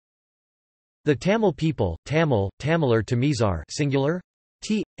The Tamil people, Tamil, Tamilar Tamizar singular,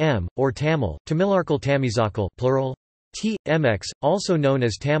 T.M., or Tamil, Tamilarkal Tamizakal plural, T.M.X., also known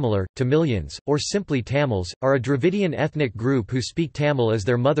as Tamilar, Tamilians, or simply Tamils, are a Dravidian ethnic group who speak Tamil as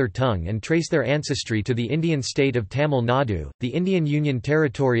their mother tongue and trace their ancestry to the Indian state of Tamil Nadu, the Indian Union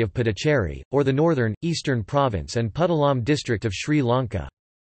Territory of Puducherry, or the northern, eastern province and Puttalam district of Sri Lanka.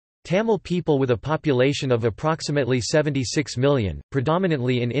 Tamil people with a population of approximately 76 million,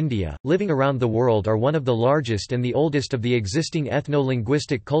 predominantly in India, living around the world are one of the largest and the oldest of the existing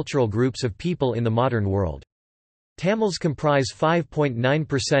ethno-linguistic cultural groups of people in the modern world. Tamils comprise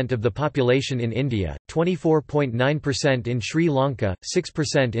 5.9% of the population in India, 24.9% in Sri Lanka,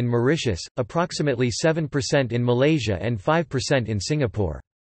 6% in Mauritius, approximately 7% in Malaysia and 5% in Singapore.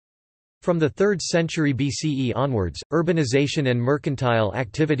 From the 3rd century BCE onwards, urbanization and mercantile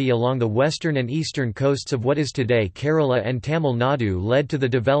activity along the western and eastern coasts of what is today Kerala and Tamil Nadu led to the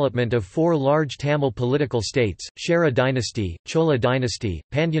development of 4 large Tamil political states, Chera dynasty, Chola dynasty,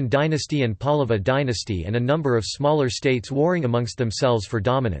 Pandyan dynasty and Pallava dynasty, and a number of smaller states warring amongst themselves for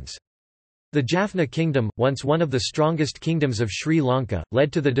dominance. The Jaffna kingdom, once one of the strongest kingdoms of Sri Lanka,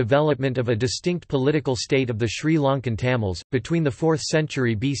 led to the development of a distinct political state of the Sri Lankan Tamils. Between the 4th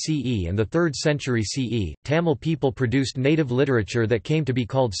century BCE and the 3rd century CE, Tamil people produced native literature that came to be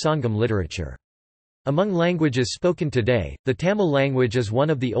called Sangam literature. Among languages spoken today, the Tamil language is one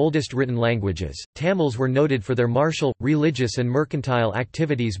of the oldest written languages. Tamils were noted for their martial, religious, and mercantile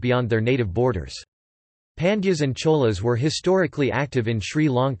activities beyond their native borders. Pandyas and Cholas were historically active in Sri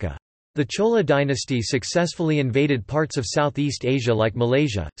Lanka. The Chola dynasty successfully invaded parts of Southeast Asia like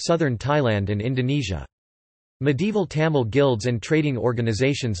Malaysia, southern Thailand and Indonesia. Medieval Tamil guilds and trading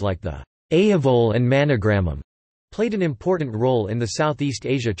organizations like the Ayavol and Managramam played an important role in the Southeast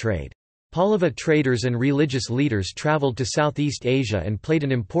Asia trade. Pallava traders and religious leaders travelled to Southeast Asia and played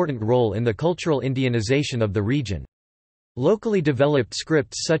an important role in the cultural Indianization of the region. Locally developed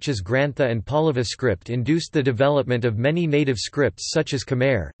scripts such as Grantha and Pallava script induced the development of many native scripts such as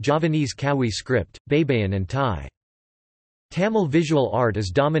Khmer, Javanese Kawi script, Baybayin and Thai. Tamil visual art is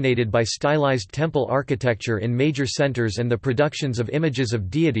dominated by stylized temple architecture in major centres and the productions of images of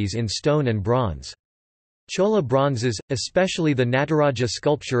deities in stone and bronze. Chola bronzes, especially the Nataraja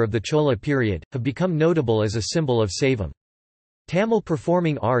sculpture of the Chola period, have become notable as a symbol of Saivam. Tamil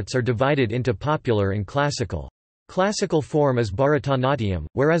performing arts are divided into popular and classical. Classical form is Bharatanatyam,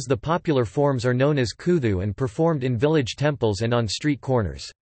 whereas the popular forms are known as Kuthu and performed in village temples and on street corners.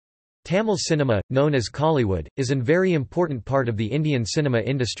 Tamil cinema, known as Kollywood, is a very important part of the Indian cinema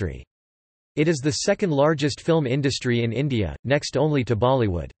industry. It is the second largest film industry in India, next only to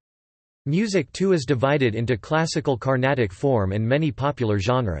Bollywood. Music too is divided into classical Carnatic form and many popular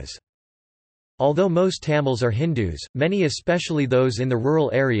genres. Although most Tamils are Hindus, many especially those in the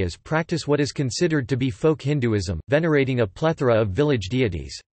rural areas practice what is considered to be folk Hinduism, venerating a plethora of village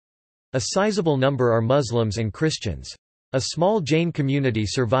deities. A sizable number are Muslims and Christians. A small Jain community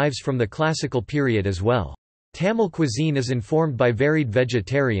survives from the classical period as well. Tamil cuisine is informed by varied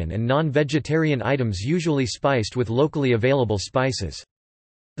vegetarian and non-vegetarian items usually spiced with locally available spices.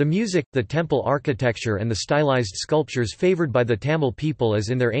 The music, the temple architecture and the stylized sculptures favoured by the Tamil people as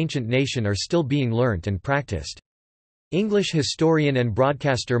in their ancient nation are still being learnt and practiced. English historian and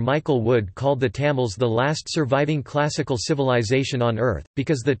broadcaster Michael Wood called the Tamils the last surviving classical civilization on earth,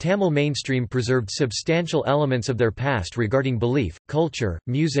 because the Tamil mainstream preserved substantial elements of their past regarding belief, culture,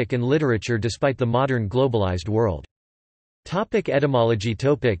 music and literature despite the modern globalized world. Etymology.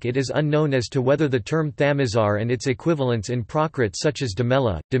 It is unknown as to whether the term Thamizar and its equivalents in Prakrit such as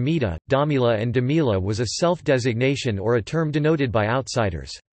Damela, Damita, Damila and Damila was a self-designation or a term denoted by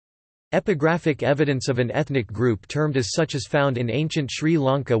outsiders. Epigraphic evidence of an ethnic group termed as such is found in ancient Sri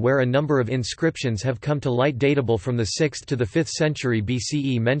Lanka, where a number of inscriptions have come to light datable from the 6th to the 5th century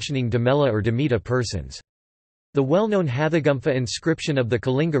BCE mentioning Damela or Damita persons. The well-known Hathigumpha inscription of the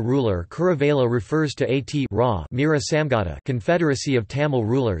Kalinga ruler Kuruvala refers to Mira Samgata Confederacy of Tamil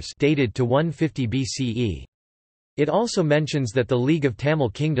rulers dated to 150 BCE. It also mentions that the League of Tamil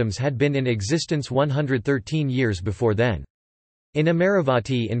Kingdoms had been in existence 113 years before then. In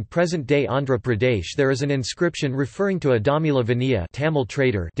Amaravati in present-day Andhra Pradesh there is an inscription referring to a Damila Vaniya Tamil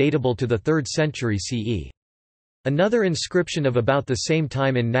trader datable to the 3rd century CE. Another inscription of about the same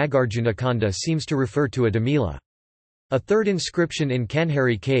time in Nagarjunakonda seems to refer to a Damila. A third inscription in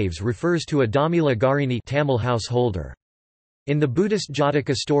Kanheri caves refers to a Damila Garini Tamil householder. In the Buddhist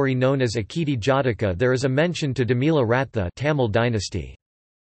Jataka story known as Akiti Jataka there is a mention to Damila Ratha Tamil dynasty.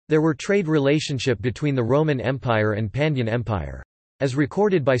 There were trade relationship between the Roman Empire and Pandyan Empire. As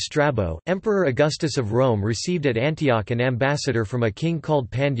recorded by Strabo, Emperor Augustus of Rome received at Antioch an ambassador from a king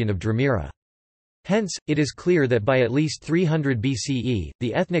called Pandyan of Dramira. Hence, it is clear that by at least 300 BCE,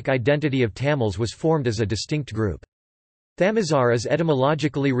 the ethnic identity of Tamils was formed as a distinct group. Thamizhar is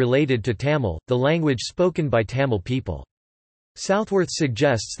etymologically related to Tamil, the language spoken by Tamil people. Southworth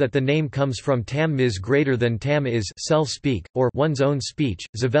suggests that the name comes from tam mis greater than tam is self-speak, or one's own speech.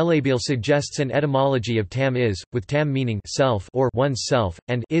 Zavelabiel suggests an etymology of tam is, with tam meaning self or one's self,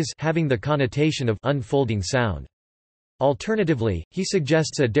 and is having the connotation of unfolding sound. Alternatively, he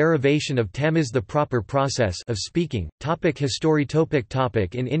suggests a derivation of tamiz, the proper process of speaking. History.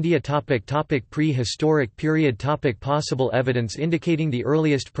 In India. Prehistoric period. Possible evidence indicating the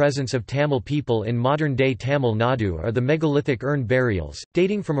earliest presence of Tamil people in modern-day Tamil Nadu are the megalithic urn burials,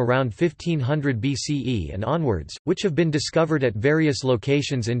 dating from around 1500 BCE and onwards, which have been discovered at various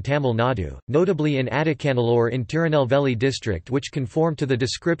locations in Tamil Nadu, notably in Adikanalore in Tirunelveli district, which conform to the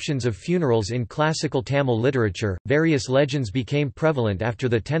descriptions of funerals in classical Tamil literature. Various legends became prevalent after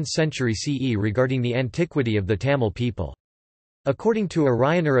the 10th century CE regarding the antiquity of the Tamil people. According to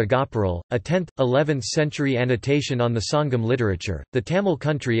Arayanar Agaparal, a 10th, 11th century annotation on the Sangam literature, the Tamil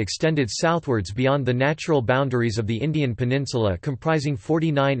country extended southwards beyond the natural boundaries of the Indian peninsula, comprising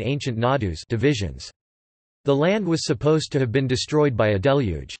 49 ancient nadus divisions. The land was supposed to have been destroyed by a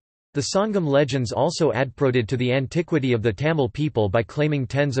deluge. The Sangam legends also adproded to the antiquity of the Tamil people by claiming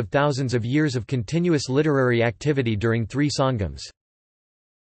tens of thousands of years of continuous literary activity during 3 Sangams.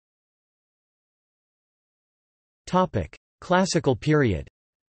 Classical period.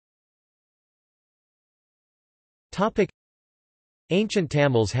 Ancient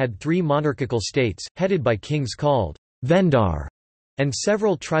Tamils had 3 monarchical states, headed by kings called Vendar, and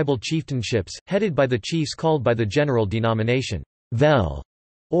several tribal chieftainships, headed by the chiefs called by the general denomination Vel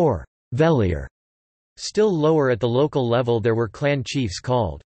or Velier. Still lower at the local level there were clan chiefs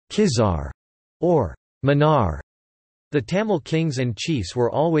called Kizar or Manar. The Tamil kings and chiefs were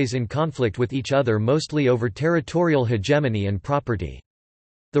always in conflict with each other, mostly over territorial hegemony and property.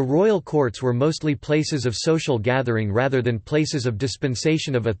 The royal courts were mostly places of social gathering rather than places of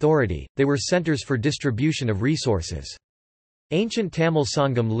dispensation of authority, they were centers for distribution of resources. Ancient Tamil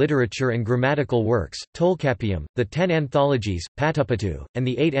Sangam literature and grammatical works, Tolkappiyam, the 10 anthologies, Patupattu, and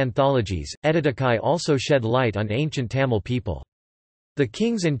the 8 anthologies, Edidakai also shed light on ancient Tamil people. The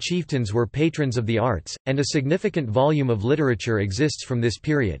kings and chieftains were patrons of the arts, and a significant volume of literature exists from this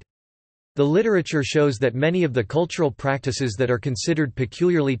period. The literature shows that many of the cultural practices that are considered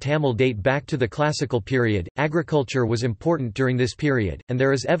peculiarly Tamil date back to the classical period. Agriculture was important during this period, and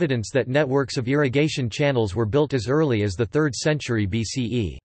there is evidence that networks of irrigation channels were built as early as the 3rd century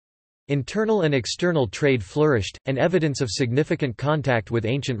BCE. Internal and external trade flourished, and evidence of significant contact with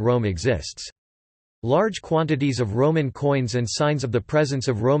ancient Rome exists. Large quantities of Roman coins and signs of the presence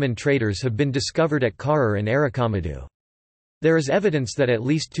of Roman traders have been discovered at Karur and Arakamadu. There is evidence that at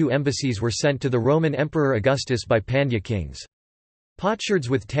least 2 embassies were sent to the Roman Emperor Augustus by Pandya kings. Potsherds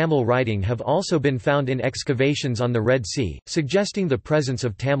with Tamil writing have also been found in excavations on the Red Sea, suggesting the presence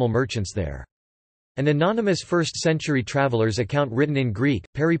of Tamil merchants there. An anonymous 1st-century traveller's account written in Greek,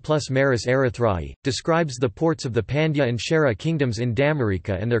 Periplus Maris Erythraei, describes the ports of the Pandya and Shera kingdoms in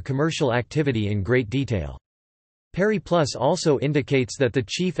Damarika and their commercial activity in great detail. Periplus also indicates that the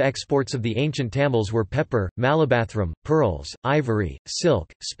chief exports of the ancient Tamils were pepper, malabathrum, pearls, ivory, silk,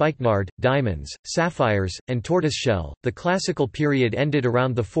 spikenard, diamonds, sapphires, and tortoiseshell. The classical period ended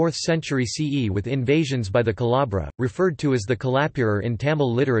around the 4th century CE with invasions by the Kalabra, referred to as the Kalapurar in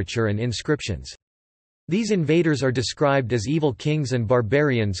Tamil literature and inscriptions. These invaders are described as evil kings and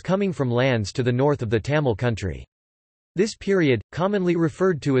barbarians coming from lands to the north of the Tamil country. This period, commonly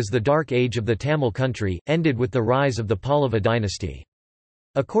referred to as the Dark Age of the Tamil country, ended with the rise of the Pallava dynasty.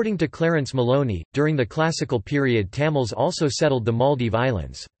 According to Clarence Maloney, during the classical period Tamils also settled the Maldive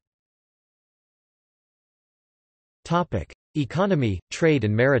Islands. Economy, trade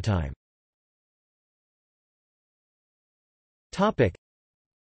and maritime.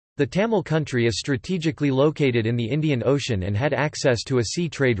 The Tamil country is strategically located in the Indian Ocean and had access to a sea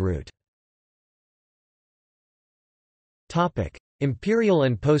trade route. Imperial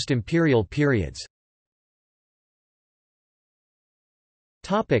and post-imperial periods.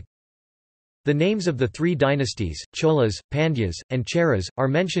 The names of the 3 dynasties, Cholas, Pandyas, and Cheras, are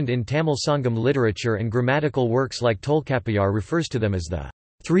mentioned in Tamil Sangam literature and grammatical works like Tolkappiyar refers to them as the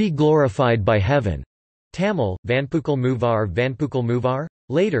 3 glorified by heaven. Tamil, Vanpukal Muvar.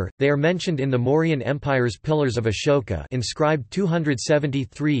 Later, they are mentioned in the Mauryan Empire's Pillars of Ashoka inscribed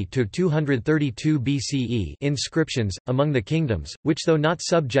 273–232 BCE inscriptions, among the kingdoms, which though not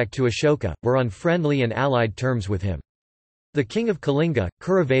subject to Ashoka, were on friendly and allied terms with him. The king of Kalinga,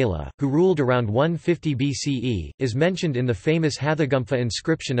 Kuruvala, who ruled around 150 BCE, is mentioned in the famous Hathagumpha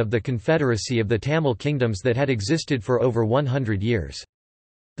inscription of the Confederacy of the Tamil Kingdoms that had existed for over 100 years.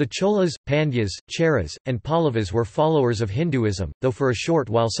 The Cholas, Pandyas, Cheras, and Pallavas were followers of Hinduism, though for a short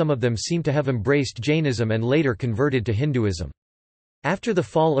while some of them seem to have embraced Jainism and later converted to Hinduism. After the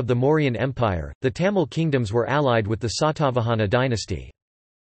fall of the Mauryan Empire, the Tamil kingdoms were allied with the Satavahana dynasty.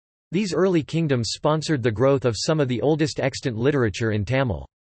 These early kingdoms sponsored the growth of some of the oldest extant literature in Tamil.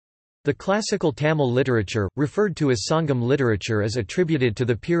 The classical Tamil literature, referred to as Sangam literature, is attributed to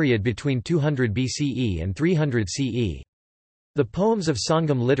the period between 200 BCE and 300 CE. The poems of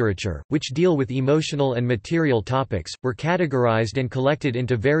Sangam literature, which deal with emotional and material topics, were categorized and collected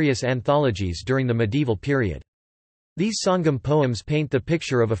into various anthologies during the medieval period. These Sangam poems paint the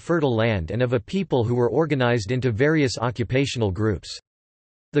picture of a fertile land and of a people who were organized into various occupational groups.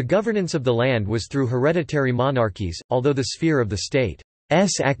 The governance of the land was through hereditary monarchies, although the sphere of the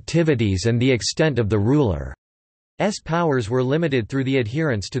state's activities and the extent of the ruler's powers were limited through the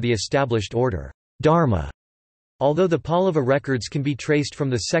adherence to the established order, dharma. Although the Pallava records can be traced from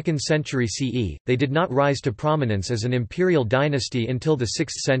the 2nd century CE, they did not rise to prominence as an imperial dynasty until the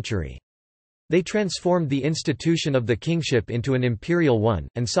 6th century. They transformed the institution of the kingship into an imperial one,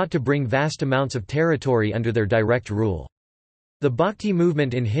 and sought to bring vast amounts of territory under their direct rule. The Bhakti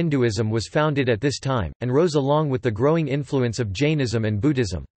movement in Hinduism was founded at this time, and rose along with the growing influence of Jainism and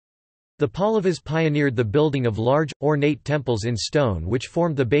Buddhism. The Pallavas pioneered the building of large, ornate temples in stone which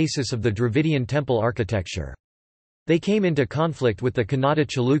formed the basis of the Dravidian temple architecture. They came into conflict with the Kannada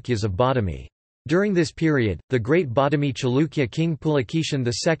Chalukyas of Badami. During this period, the great Badami Chalukya king Pulakeshin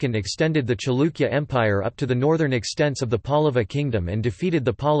II extended the Chalukya Empire up to the northern extents of the Pallava kingdom and defeated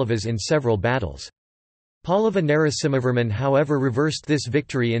the Pallavas in several battles. Pallava Narasimhavarman however reversed this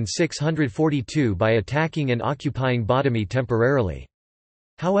victory in 642 by attacking and occupying Badami temporarily.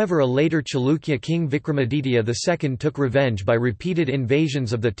 However, a later Chalukya king Vikramaditya II took revenge by repeated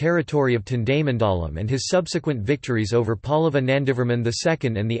invasions of the territory of Tondaimandalam and his subsequent victories over Pallava Nandivarman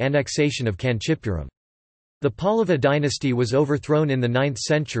II and the annexation of Kanchipuram. The Pallava dynasty was overthrown in the 9th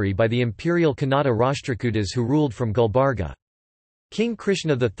century by the imperial Kannada Rashtrakutas who ruled from Gulbarga. King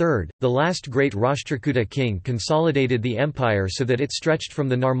Krishna III, the last great Rashtrakuta king, consolidated the empire so that it stretched from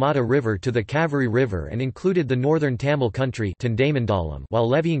the Narmada River to the Kaveri River and included the northern Tamil country while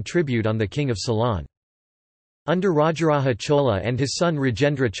levying tribute on the king of Ceylon. Under Rajaraja Chola and his son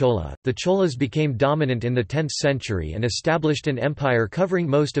Rajendra Chola, the Cholas became dominant in the 10th century and established an empire covering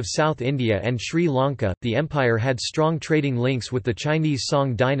most of South India and Sri Lanka. The empire had strong trading links with the Chinese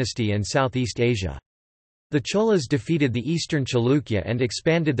Song dynasty and Southeast Asia. The Cholas defeated the eastern Chalukya and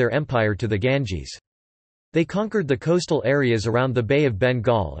expanded their empire to the Ganges. They conquered the coastal areas around the Bay of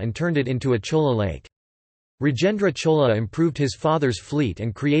Bengal and turned it into a Chola lake. Rajendra Chola improved his father's fleet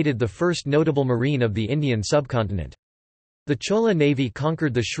and created the first notable marine of the Indian subcontinent. The Chola navy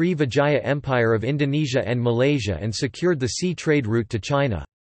conquered the Sri Vijaya Empire of Indonesia and Malaysia and secured the sea trade route to China.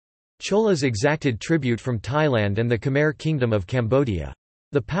 Cholas exacted tribute from Thailand and the Khmer Kingdom of Cambodia.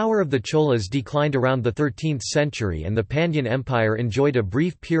 The power of the Cholas declined around the 13th century and the Pandyan Empire enjoyed a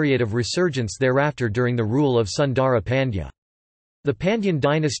brief period of resurgence thereafter during the rule of Sundara Pandya. The Pandyan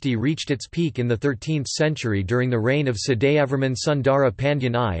dynasty reached its peak in the 13th century during the reign of Sadayavarman Sundara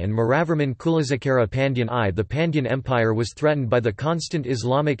Pandyan I and Maravarman Kulazakara Pandyan I. The Pandyan Empire was threatened by the constant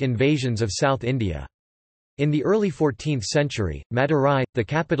Islamic invasions of South India. In the early 14th century, Madurai, the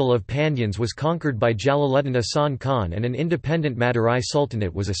capital of Pandyans, was conquered by Jalaluddin Ahsan Khan and an independent Madurai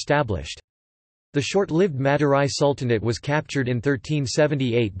Sultanate was established. The short-lived Madurai Sultanate was captured in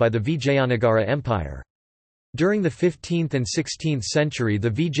 1378 by the Vijayanagara Empire. During the 15th and 16th century,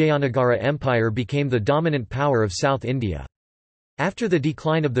 the Vijayanagara Empire became the dominant power of South India. After the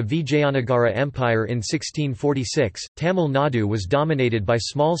decline of the Vijayanagara Empire in 1646, Tamil Nadu was dominated by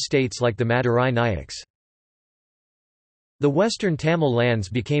small states like the Madurai Nayaks. The western Tamil lands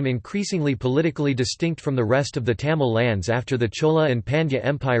became increasingly politically distinct from the rest of the Tamil lands after the Chola and Pandya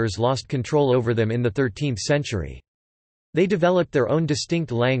empires lost control over them in the 13th century. They developed their own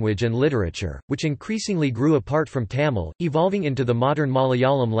distinct language and literature, which increasingly grew apart from Tamil, evolving into the modern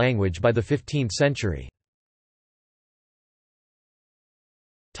Malayalam language by the 15th century.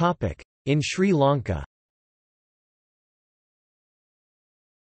 In Sri Lanka.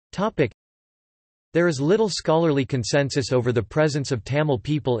 There is little scholarly consensus over the presence of Tamil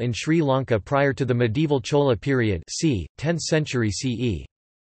people in Sri Lanka prior to the medieval Chola period, c. 10th century CE.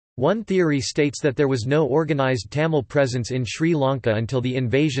 One theory states that there was no organized Tamil presence in Sri Lanka until the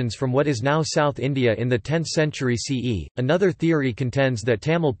invasions from what is now South India in the 10th century CE. Another theory contends that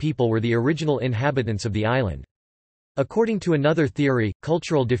Tamil people were the original inhabitants of the island. According to another theory,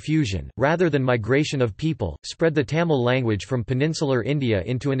 cultural diffusion, rather than migration of people, spread the Tamil language from peninsular India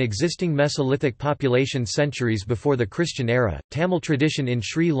into an existing Mesolithic population centuries before the Christian era. Tamil tradition in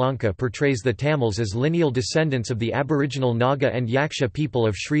Sri Lanka portrays the Tamils as lineal descendants of the Aboriginal Naga and Yaksha people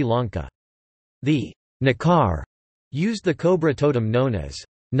of Sri Lanka. The Nakar used the cobra totem known as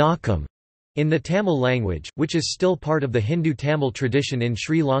Nakam in the Tamil language, which is still part of the Hindu Tamil tradition in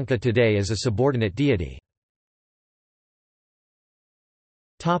Sri Lanka today as a subordinate deity.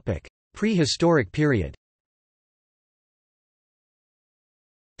 Prehistoric period.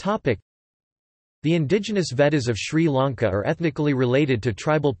 The indigenous Vedas of Sri Lanka are ethnically related to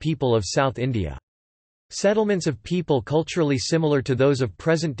tribal people of South India. Settlements of people culturally similar to those of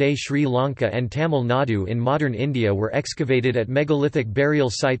present-day Sri Lanka and Tamil Nadu in modern India were excavated at megalithic burial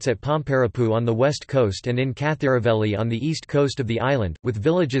sites at Pamparapu on the west coast and in Kathiravelli on the east coast of the island, with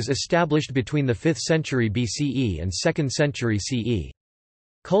villages established between the 5th century BCE and 2nd century CE.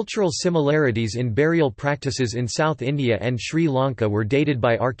 Cultural similarities in burial practices in South India and Sri Lanka were dated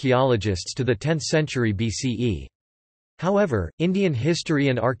by archaeologists to the 10th century BCE. However, Indian history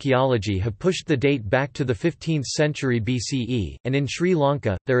and archaeology have pushed the date back to the 15th century BCE, and in Sri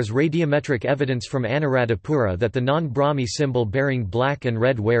Lanka, there is radiometric evidence from Anuradhapura that the non-Brahmi symbol bearing black and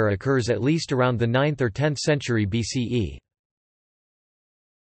red ware occurs at least around the 9th or 10th century BCE.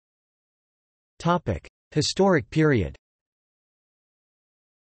 Historic period.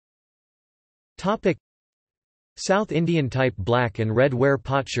 South Indian type black and red ware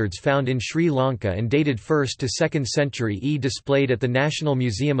potsherds found in Sri Lanka and dated 1st to 2nd century E displayed at the National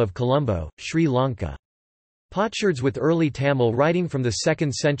Museum of Colombo, Sri Lanka. Potsherds with early Tamil writing from the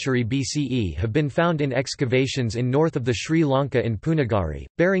 2nd century BCE have been found in excavations in north of the Sri Lanka in Punagari,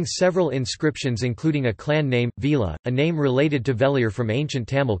 bearing several inscriptions including a clan name, Vela, a name related to Velir from ancient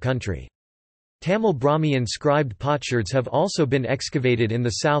Tamil country. Tamil Brahmi inscribed potsherds have also been excavated in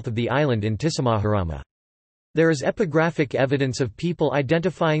the south of the island in Tisamaharama. There is epigraphic evidence of people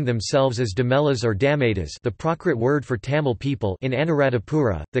identifying themselves as Damelas or Damedas, the Prakrit word for Tamil people, in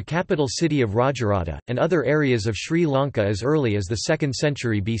Anuradhapura, the capital city of Rajarata, and other areas of Sri Lanka as early as the 2nd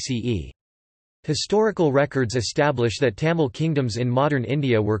century BCE. Historical records establish that Tamil kingdoms in modern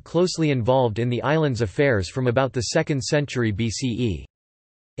India were closely involved in the island's affairs from about the 2nd century BCE.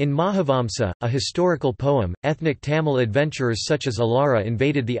 In Mahavamsa, a historical poem, ethnic Tamil adventurers such as Alara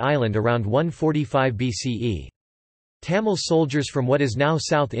invaded the island around 145 BCE. Tamil soldiers from what is now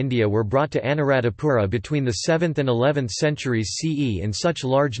South India were brought to Anuradhapura between the 7th and 11th centuries CE in such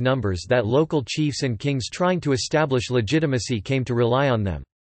large numbers that local chiefs and kings trying to establish legitimacy came to rely on them.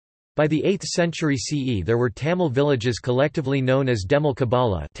 By the 8th century CE there were Tamil villages collectively known as Demal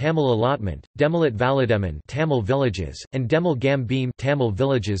Kabala Tamil allotment, Demalat Valademan Tamil villages, and Demal Gambim Tamil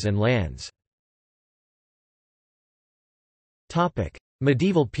villages and lands.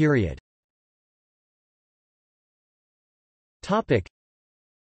 Medieval period.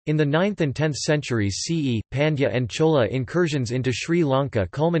 In the 9th and 10th centuries CE, Pandya and Chola incursions into Sri Lanka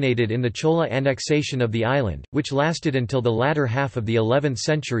culminated in the Chola annexation of the island, which lasted until the latter half of the 11th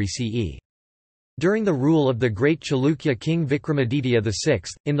century CE. During the rule of the great Chalukya king Vikramaditya VI,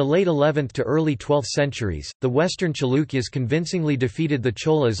 in the late 11th to early 12th centuries, the western Chalukyas convincingly defeated the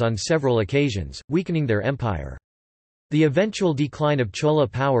Cholas on several occasions, weakening their empire. The eventual decline of Chola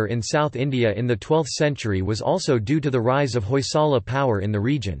power in South India in the 12th century was also due to the rise of Hoysala power in the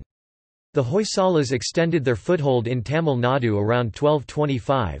region. The Hoysalas extended their foothold in Tamil Nadu around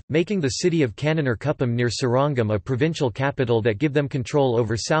 1225, making the city of Kannanur near Srirangam a provincial capital that gave them control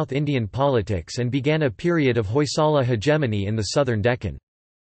over South Indian politics and began a period of Hoysala hegemony in the southern Deccan.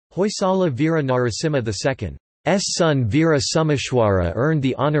 Hoysala Veera Narasimha II S son Veera Someshwara earned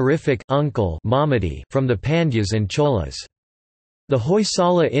the honorific uncle Mamadi from the Pandyas and Cholas. The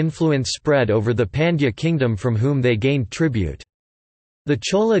Hoysala influence spread over the Pandya kingdom from whom they gained tribute. The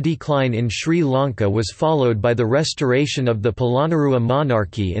Chola decline in Sri Lanka was followed by the restoration of the Polonnaruwa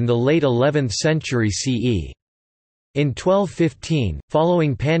monarchy in the late 11th century CE. In 1215,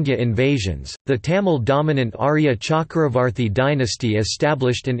 following Pandya invasions, the Tamil-dominant Arya Chakravarti dynasty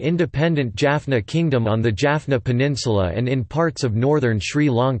established an independent Jaffna kingdom on the Jaffna Peninsula and in parts of northern Sri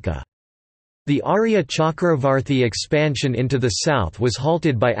Lanka. The Arya Chakravarti expansion into the south was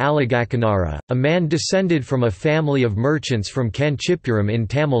halted by Alagakanara, a man descended from a family of merchants from Kanchipuram in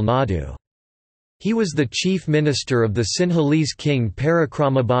Tamil Nadu. He was the chief minister of the Sinhalese king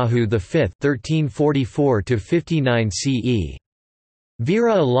Parakramabahu V (1344–59 CE).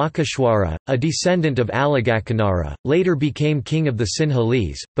 Veera Alakeshwara, a descendant of Alagakanara, later became king of the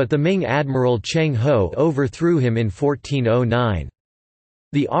Sinhalese, but the Ming admiral Cheng Ho overthrew him in 1409.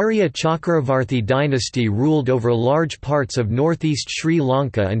 The Arya Chakravarti dynasty ruled over large parts of northeast Sri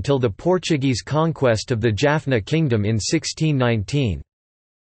Lanka until the Portuguese conquest of the Jaffna Kingdom in 1619.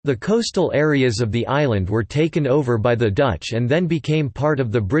 The coastal areas of the island were taken over by the Dutch and then became part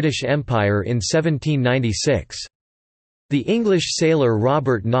of the British Empire in 1796. The English sailor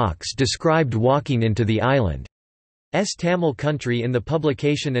Robert Knox described walking into the island's Tamil country in the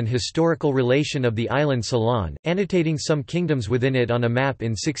publication An Historical Relation of the Island Ceylon, annotating some kingdoms within it on a map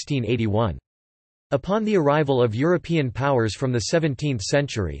in 1681. Upon the arrival of European powers from the 17th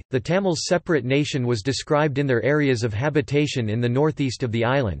century, the Tamils' separate nation was described in their areas of habitation in the northeast of the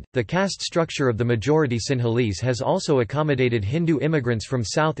island. The caste structure of the majority Sinhalese has also accommodated Hindu immigrants from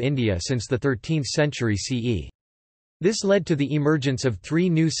South India since the 13th century CE. This led to the emergence of three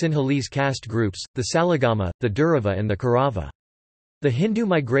new Sinhalese caste groups, the Saligama, the Durava and the Kaurava. The Hindu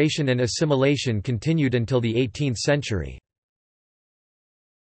migration and assimilation continued until the 18th century.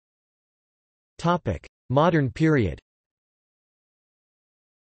 Modern period.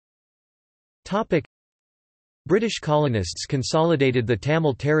 British colonists consolidated the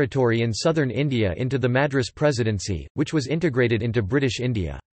Tamil territory in southern India into the Madras Presidency, which was integrated into British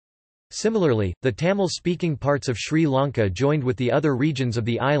India. Similarly, the Tamil-speaking parts of Sri Lanka joined with the other regions of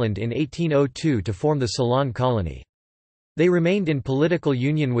the island in 1802 to form the Ceylon colony. They remained in political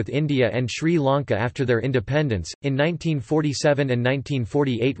union with India and Sri Lanka after their independence, in 1947 and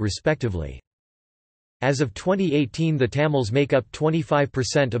 1948 respectively. As of 2018, the Tamils make up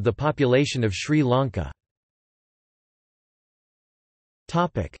 25% of the population of Sri Lanka.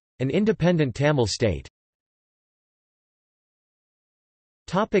 An independent Tamil state.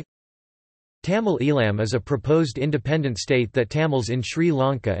 Tamil Eelam is a proposed independent state that Tamils in Sri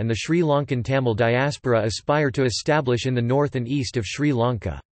Lanka and the Sri Lankan Tamil diaspora aspire to establish in the north and east of Sri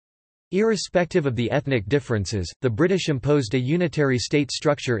Lanka. Irrespective of the ethnic differences, the British imposed a unitary state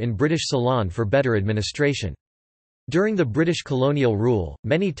structure in British Ceylon for better administration. During the British colonial rule,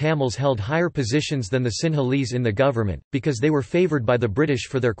 many Tamils held higher positions than the Sinhalese in the government, because they were favoured by the British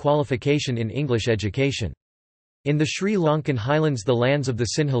for their qualification in English education. In the Sri Lankan highlands, the lands of the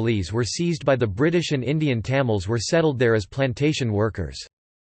Sinhalese were seized by the British and Indian Tamils were settled there as plantation workers.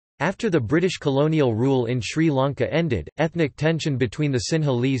 After the British colonial rule in Sri Lanka ended, ethnic tension between the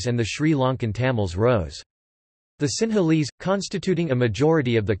Sinhalese and the Sri Lankan Tamils rose. The Sinhalese, constituting a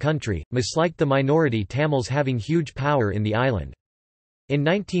majority of the country, misliked the minority Tamils having huge power in the island. In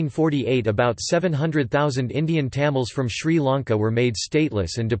 1948, about 700,000 Indian Tamils from Sri Lanka were made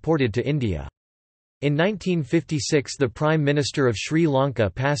stateless and deported to India. In 1956, the Prime Minister of Sri Lanka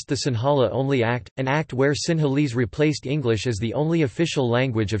passed the Sinhala Only Act, an act where Sinhalese replaced English as the only official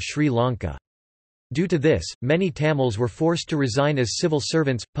language of Sri Lanka. Due to this, many Tamils were forced to resign as civil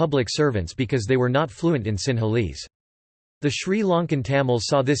servants, public servants because they were not fluent in Sinhalese. The Sri Lankan Tamils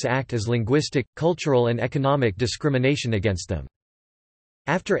saw this act as linguistic, cultural and economic discrimination against them.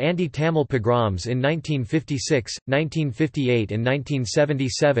 After anti-Tamil pogroms in 1956, 1958 and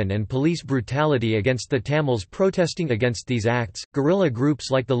 1977 and police brutality against the Tamils protesting against these acts, guerrilla groups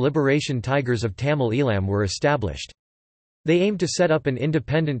like the Liberation Tigers of Tamil Eelam were established. They aimed to set up an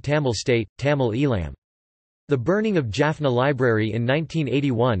independent Tamil state, Tamil Eelam. The burning of Jaffna Library in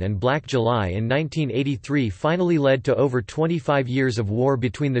 1981 and Black July in 1983 finally led to over 25 years of war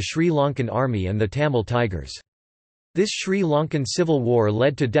between the Sri Lankan army and the Tamil Tigers. This Sri Lankan civil war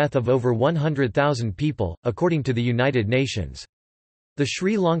led to death of over 100,000 people, according to the United Nations. The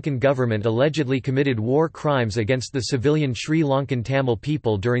Sri Lankan government allegedly committed war crimes against the civilian Sri Lankan Tamil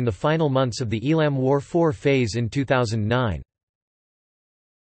people during the final months of the Eelam War 4 phase in 2009.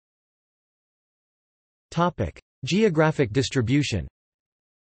 Geographic distribution.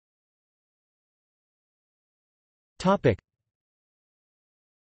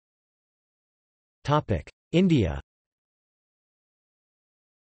 India.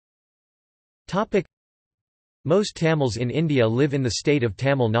 Most Tamils in India live in the state of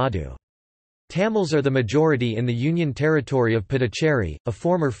Tamil Nadu. Tamils are the majority in the Union Territory of Puducherry, a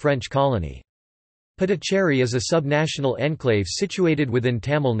former French colony. Puducherry is a subnational enclave situated within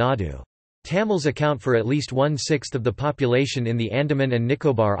Tamil Nadu. Tamils account for at least 1/6 of the population in the Andaman and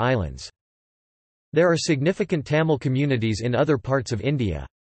Nicobar Islands. There are significant Tamil communities in other parts of India.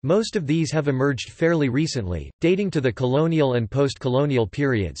 Most of these have emerged fairly recently, dating to the colonial and post-colonial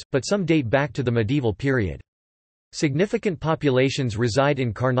periods, but some date back to the medieval period. Significant populations reside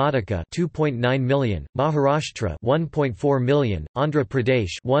in Karnataka 2.9 million, Maharashtra 1.4 million, Andhra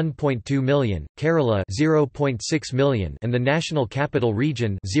Pradesh 1.2 million, Kerala 0.6 million and the National Capital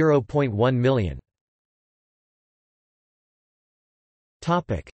Region 0.1 million.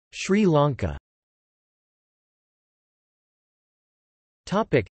 Sri Lanka.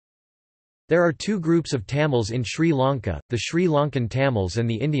 There are two groups of Tamils in Sri Lanka, the Sri Lankan Tamils and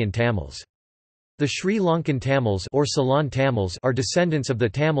the Indian Tamils. The Sri Lankan Tamils or Ceylon Tamils are descendants of the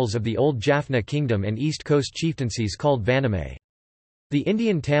Tamils of the old Jaffna kingdom and east coast chieftaincies called Vanamai. The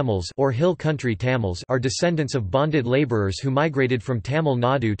Indian Tamils or hill country Tamils are descendants of bonded labourers who migrated from Tamil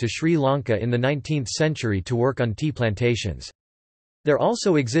Nadu to Sri Lanka in the 19th century to work on tea plantations. There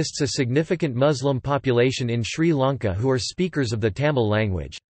also exists a significant Muslim population in Sri Lanka who are speakers of the Tamil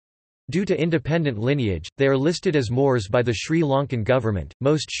language. Due to independent lineage, they are listed as Moors by the Sri Lankan government.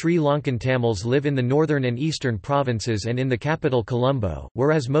 Most Sri Lankan Tamils live in the northern and eastern provinces and in the capital Colombo,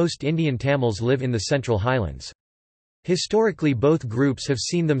 whereas most Indian Tamils live in the Central Highlands. Historically, both groups have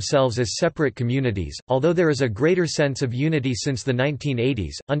seen themselves as separate communities, although there is a greater sense of unity since the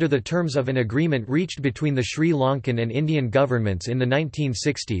 1980s. Under the terms of an agreement reached between the Sri Lankan and Indian governments in the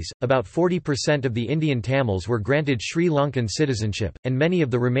 1960s, about 40% of the Indian Tamils were granted Sri Lankan citizenship, and many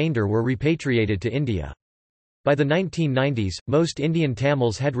of the remainder were repatriated to India. By the 1990s, most Indian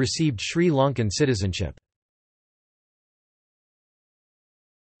Tamils had received Sri Lankan citizenship.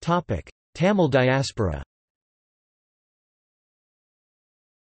 Tamil diaspora.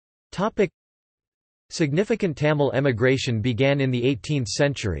 Significant Tamil emigration began in the 18th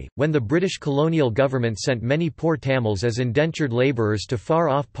century, when the British colonial government sent many poor Tamils as indentured labourers to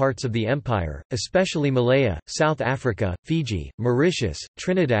far-off parts of the empire, especially Malaya, South Africa, Fiji, Mauritius,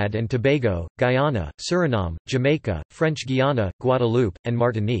 Trinidad and Tobago, Guyana, Suriname, Jamaica, French Guiana, Guadeloupe, and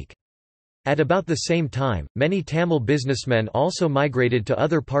Martinique. At about the same time, many Tamil businessmen also migrated to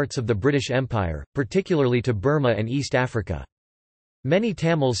other parts of the British Empire, particularly to Burma and East Africa. Many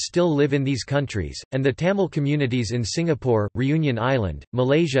Tamils still live in these countries, and the Tamil communities in Singapore, Reunion Island,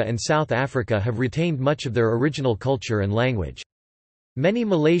 Malaysia and South Africa have retained much of their original culture and language. Many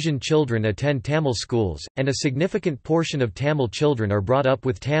Malaysian children attend Tamil schools, and a significant portion of Tamil children are brought up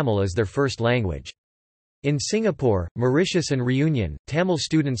with Tamil as their first language. In Singapore, Mauritius and Reunion, Tamil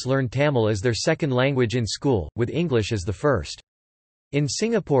students learn Tamil as their second language in school, with English as the first. In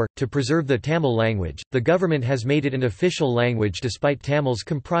Singapore, to preserve the Tamil language, the government has made it an official language despite Tamils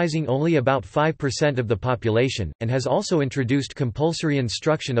comprising only about 5% of the population, and has also introduced compulsory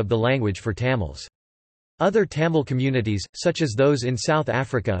instruction of the language for Tamils. Other Tamil communities, such as those in South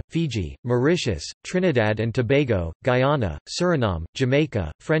Africa, Fiji, Mauritius, Trinidad and Tobago, Guyana, Suriname,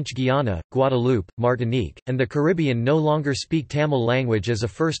 Jamaica, French Guiana, Guadeloupe, Martinique, and the Caribbean no longer speak Tamil language as a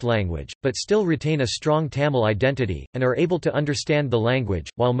first language, but still retain a strong Tamil identity, and are able to understand the language,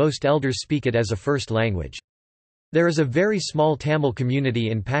 while most elders speak it as a first language. There is a very small Tamil community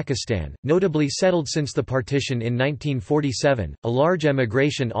in Pakistan, notably settled since the partition in 1947. A large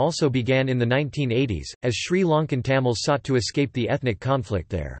emigration also began in the 1980s, as Sri Lankan Tamils sought to escape the ethnic conflict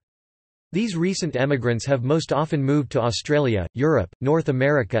there. These recent emigrants have most often moved to Australia, Europe, North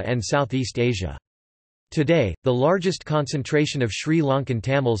America, and Southeast Asia. Today, the largest concentration of Sri Lankan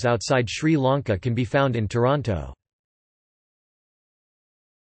Tamils outside Sri Lanka can be found in Toronto.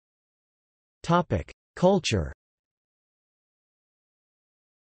 Culture.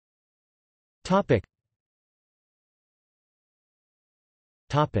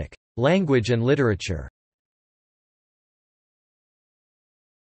 Language and literature.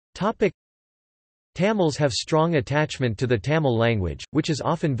 Tamils have strong attachment to the Tamil language, which is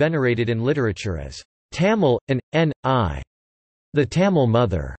often venerated in literature as Tamil, N.I., the Tamil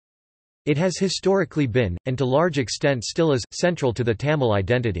mother. It has historically been, and to large extent still is, central to the Tamil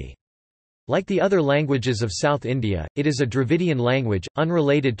identity. Like the other languages of South India, it is a Dravidian language,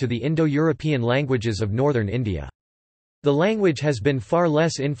 unrelated to the Indo-European languages of northern India. The language has been far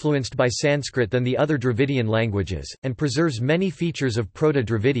less influenced by Sanskrit than the other Dravidian languages, and preserves many features of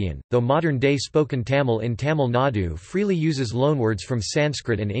Proto-Dravidian, though modern-day spoken Tamil in Tamil Nadu freely uses loanwords from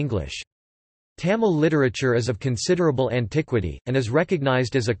Sanskrit and English. Tamil literature is of considerable antiquity, and is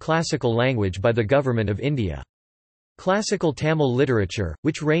recognized as a classical language by the Government of India. Classical Tamil literature,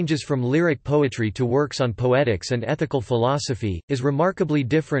 which ranges from lyric poetry to works on poetics and ethical philosophy, is remarkably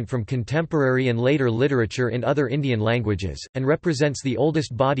different from contemporary and later literature in other Indian languages, and represents the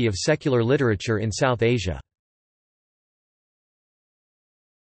oldest body of secular literature in South Asia.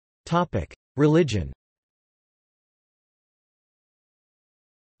 Religion.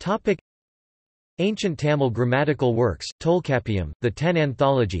 Ancient Tamil grammatical works, Tolkappiyam, the 10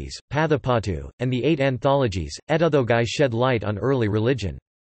 anthologies, Pathapattu, and the 8 anthologies, Eduthogai shed light on early religion.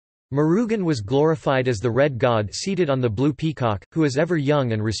 Murugan was glorified as the red god seated on the blue peacock, who is ever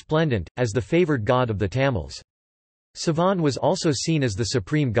young and resplendent, as the favoured god of the Tamils. Sivan was also seen as the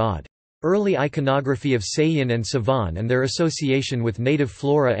supreme god. Early iconography of Sayan and Sivan and their association with native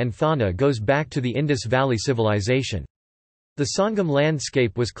flora and fauna goes back to the Indus Valley Civilization. The Sangam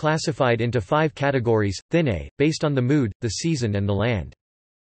landscape was classified into 5 categories, thinai, based on the mood, the season and the land.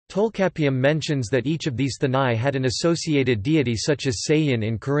 Tolkappiyam mentions that each of these thinai had an associated deity such as Sayan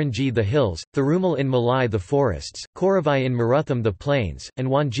in Kurinji the hills, Thirumal in Malai the forests, Koravai in Marutham the plains, and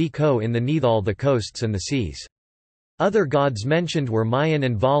Wanji Ko in the Neithal the coasts and the seas. Other gods mentioned were Mayan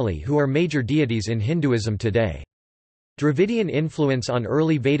and Vali, who are major deities in Hinduism today. Dravidian influence on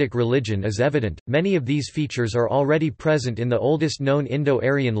early Vedic religion is evident. Many of these features are already present in the oldest known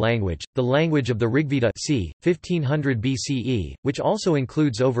Indo-Aryan language, the language of the Rigveda c. 1500 BCE, which also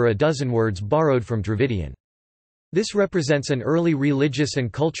includes over a dozen words borrowed from Dravidian. This represents an early religious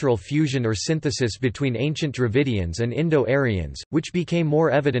and cultural fusion or synthesis between ancient Dravidians and Indo-Aryans, which became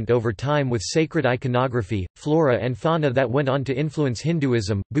more evident over time with sacred iconography, flora and fauna that went on to influence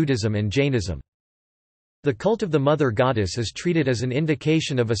Hinduism, Buddhism and Jainism. The cult of the mother goddess is treated as an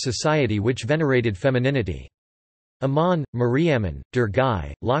indication of a society which venerated femininity. Amman, Mariamman,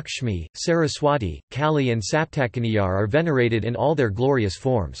 Durgai, Lakshmi, Saraswati, Kali and Saptakaniyar are venerated in all their glorious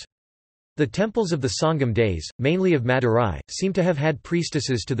forms. The temples of the Sangam days, mainly of Madurai, seem to have had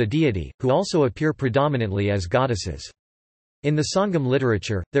priestesses to the deity, who also appear predominantly as goddesses. In the Sangam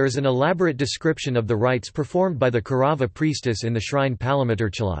literature, there is an elaborate description of the rites performed by the Kaurava priestess in the shrine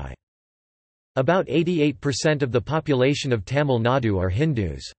Palamatturchalai. About 88% of the population of Tamil Nadu are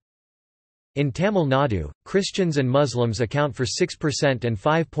Hindus. In Tamil Nadu, Christians and Muslims account for 6% and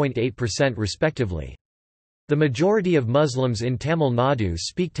 5.8% respectively. The majority of Muslims in Tamil Nadu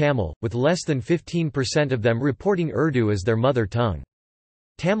speak Tamil, with less than 15% of them reporting Urdu as their mother tongue.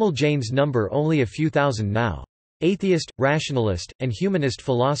 Tamil Jains number only a few thousand now. Atheist, rationalist, and humanist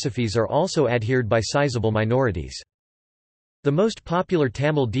philosophies are also adhered by sizable minorities. The most popular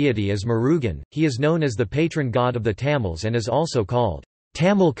Tamil deity is Murugan. He is known as the patron god of the Tamils and is also called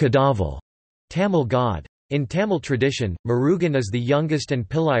Tamil Kadaval, Tamil god. In Tamil tradition, Murugan is the youngest and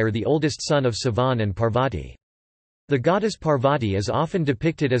Pillayar the oldest son of Sivan and Parvati. The goddess Parvati is often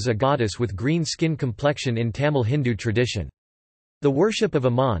depicted as a goddess with green skin complexion in Tamil Hindu tradition. The worship of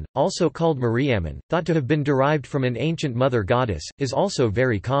Amman, also called Mariamman, thought to have been derived from an ancient mother goddess, is also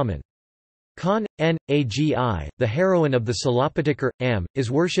very common. Khan, N.Agi, the heroine of the Silapatikar, Am, is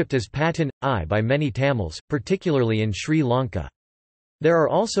worshipped as Patan, I by many Tamils, particularly in Sri Lanka. There are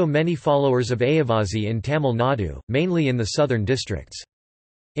also many followers of Ayavasi in Tamil Nadu, mainly in the southern districts.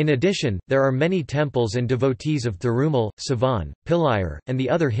 In addition, there are many temples and devotees of Thirumal, Sivan, Pillayar, and the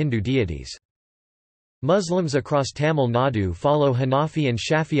other Hindu deities. Muslims across Tamil Nadu follow Hanafi and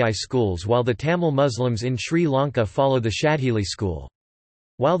Shafi'i schools while the Tamil Muslims in Sri Lanka follow the Shadhili school.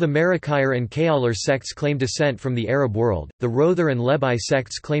 While the Marakayar and Kayalar sects claim descent from the Arab world, the Rother and Lebai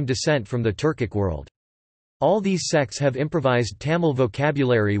sects claim descent from the Turkic world. All these sects have improvised Tamil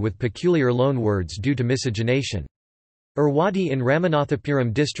vocabulary with peculiar loan words due to miscegenation. Irwadi in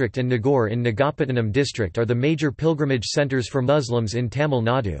Ramanathapuram district and Nagore in Nagapattinam district are the major pilgrimage centres for Muslims in Tamil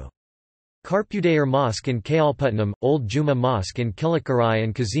Nadu. Karpudayar Mosque in Kayalpattinam, Old Juma Mosque in Kilakarai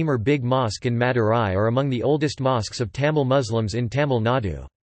and Kazimar Big Mosque in Madurai are among the oldest mosques of Tamil Muslims in Tamil Nadu.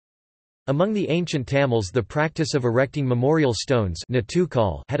 Among the ancient Tamils the practice of erecting memorial stones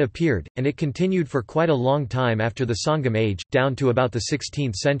had appeared, and it continued for quite a long time after the Sangam age, down to about the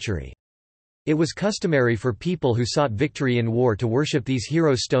 16th century. It was customary for people who sought victory in war to worship these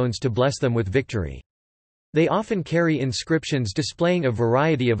hero stones to bless them with victory. They often carry inscriptions displaying a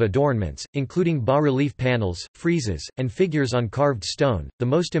variety of adornments, including bas-relief panels, friezes, and figures on carved stone. The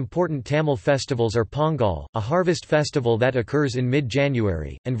most important Tamil festivals are Pongal, a harvest festival that occurs in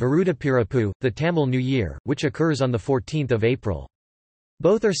mid-January, and Varudapirappu, the Tamil New Year, which occurs on the 14th of April.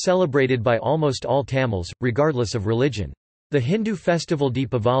 Both are celebrated by almost all Tamils, regardless of religion. The Hindu festival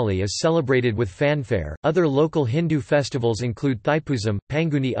Deepavali is celebrated with fanfare. Other local Hindu festivals include Thaipusam,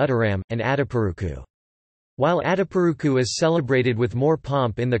 Panguni Uttaram, and Adapurukku. While Adapurukku is celebrated with more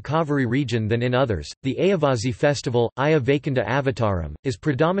pomp in the Kaveri region than in others, the Ayavasi festival, Aya Vaikunta Avataram, is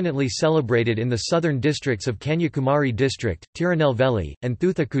predominantly celebrated in the southern districts of Kanyakumari district, Tirunelveli, and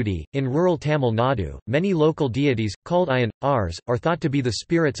Thuthukudi. In rural Tamil Nadu, many local deities, called Ayan, Rs, are thought to be the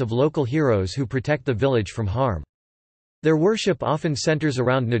spirits of local heroes who protect the village from harm. Their worship often centers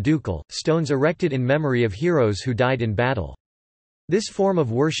around Nadukal, stones erected in memory of heroes who died in battle. This form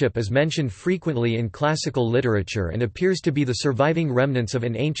of worship is mentioned frequently in classical literature and appears to be the surviving remnants of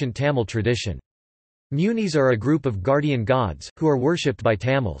an ancient Tamil tradition. Munis are a group of guardian gods, who are worshipped by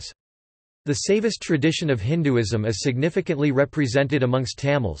Tamils. The Saivist tradition of Hinduism is significantly represented amongst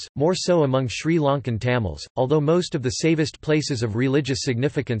Tamils, more so among Sri Lankan Tamils, although most of the Saivist places of religious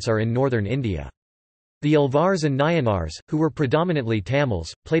significance are in northern India. The Alvars and Nayanars, who were predominantly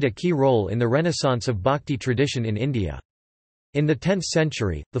Tamils, played a key role in the renaissance of Bhakti tradition in India. In the 10th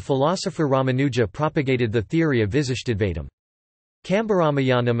century, the philosopher Ramanuja propagated the theory of Visishtadvaitam.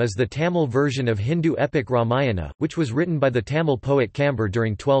 Kambaramayanam is the Tamil version of Hindu epic Ramayana, which was written by the Tamil poet Kambar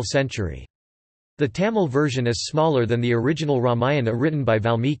during 12th century. The Tamil version is smaller than the original Ramayana written by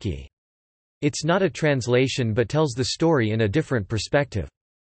Valmiki. It's not a translation but tells the story in a different perspective.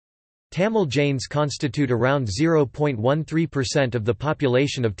 Tamil Jains constitute around 0.13% of the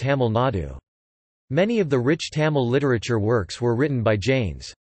population of Tamil Nadu. Many of the rich Tamil literature works were written by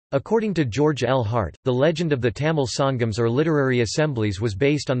Jains. According to George L. Hart, the legend of the Tamil Sangams or literary assemblies was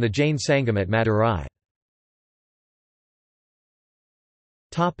based on the Jain Sangam at Madurai.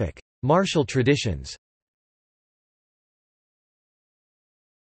 Martial traditions.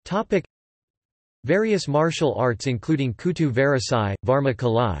 Various martial arts including Kutu Varasai, Varma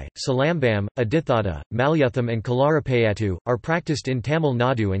Kalai, Salambam, Adithada, Malyutham and Kalarapayattu, are practiced in Tamil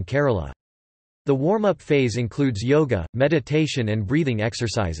Nadu and Kerala. The warm-up phase includes yoga, meditation and breathing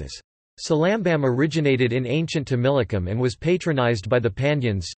exercises. Salambam originated in ancient Tamilakam and was patronized by the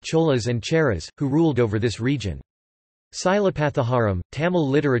Pandyans, Cholas and Cheras, who ruled over this region. Silapathaharam, Tamil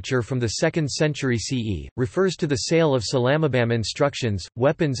literature from the 2nd century CE, refers to the sale of Salamabam instructions,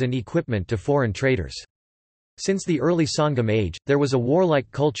 weapons and equipment to foreign traders. Since the early Sangam age, there was a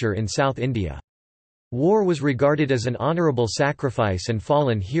warlike culture in South India. War was regarded as an honourable sacrifice and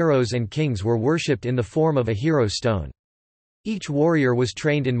fallen heroes and kings were worshipped in the form of a hero stone. Each warrior was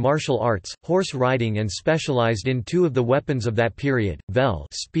trained in martial arts, horse riding and specialised in two of the weapons of that period, vel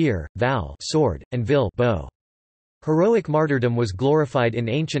spear, val sword, and vil bow. Heroic martyrdom was glorified in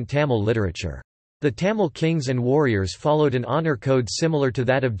ancient Tamil literature. The Tamil kings and warriors followed an honour code similar to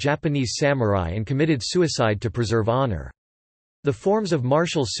that of Japanese samurai and committed suicide to preserve honour. The forms of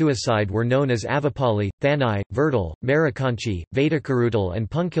martial suicide were known as Avapali, Thanai, Verdal, Marikanchi, Vadakarudal and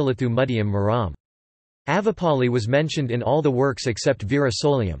Punkilathu Mudiam Maram. Avapali was mentioned in all the works except Veera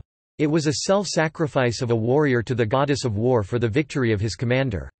Soliam. It was a self-sacrifice of a warrior to the goddess of war for the victory of his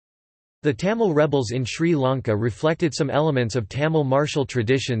commander. The Tamil rebels in Sri Lanka reflected some elements of Tamil martial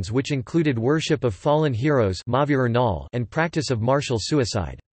traditions which included worship of fallen heroes and practice of martial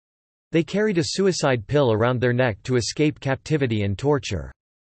suicide. They carried a suicide pill around their neck to escape captivity and torture.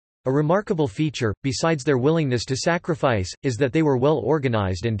 A remarkable feature, besides their willingness to sacrifice, is that they were well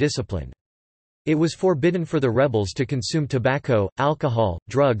organized and disciplined. It was forbidden for the rebels to consume tobacco, alcohol,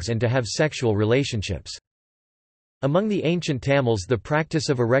 drugs and to have sexual relationships. Among the ancient Tamils the practice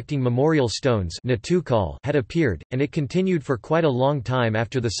of erecting memorial stones had appeared, and it continued for quite a long time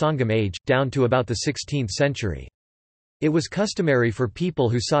after the Sangam age, down to about the 16th century. It was customary for people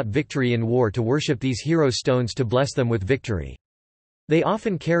who sought victory in war to worship these hero stones to bless them with victory. They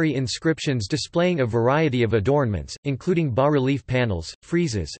often carry inscriptions displaying a variety of adornments, including bas-relief panels,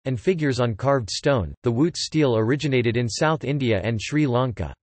 friezes, and figures on carved stone. The Wootz stele originated in South India and Sri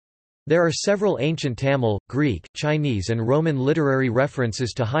Lanka. There are several ancient Tamil, Greek, Chinese and Roman literary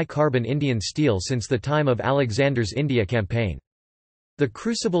references to high-carbon Indian steel since the time of Alexander's India campaign. The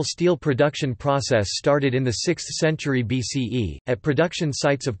crucible steel production process started in the 6th century BCE, at production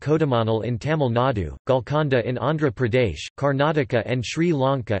sites of Kodamanal in Tamil Nadu, Golconda in Andhra Pradesh, Karnataka and Sri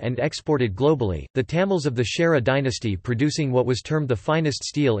Lanka and exported globally, the Tamils of the Chera dynasty producing what was termed the finest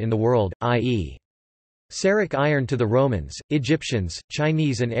steel in the world, i.e. Serric iron to the Romans, Egyptians,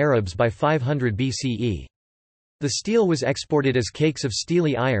 Chinese and Arabs by 500 BCE. The steel was exported as cakes of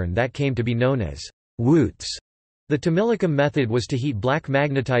steely iron that came to be known as wootz. The Tamilakam method was to heat black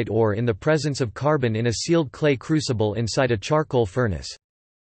magnetite ore in the presence of carbon in a sealed clay crucible inside a charcoal furnace.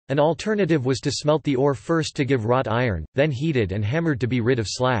 An alternative was to smelt the ore first to give wrought iron, then heated and hammered to be rid of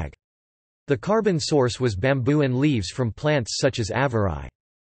slag. The carbon source was bamboo and leaves from plants such as avarai.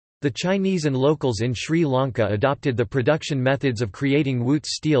 The Chinese and locals in Sri Lanka adopted the production methods of creating wootz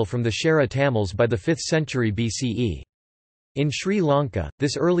steel from the Chera Tamils by the 5th century BCE. In Sri Lanka,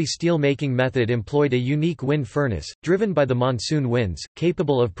 this early steel-making method employed a unique wind furnace, driven by the monsoon winds,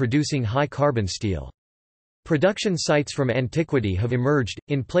 capable of producing high-carbon steel. Production sites from antiquity have emerged,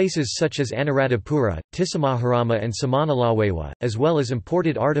 in places such as Anuradhapura, Tisamaharama and Samanalawewa, as well as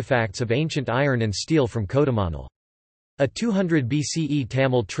imported artifacts of ancient iron and steel from Kodamanal. A 200 BCE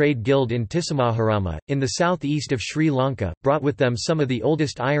Tamil trade guild in Tisamaharama, in the southeast of Sri Lanka, brought with them some of the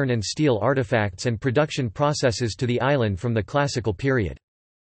oldest iron and steel artifacts and production processes to the island from the classical period.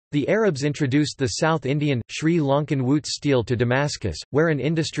 The Arabs introduced the South Indian, Sri Lankan wootz steel to Damascus, where an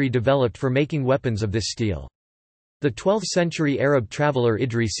industry developed for making weapons of this steel. The 12th-century Arab traveller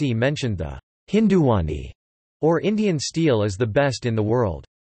Idrisi mentioned the Hindwani, or Indian steel as the best in the world.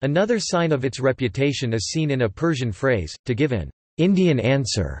 Another sign of its reputation is seen in a Persian phrase, to give an Indian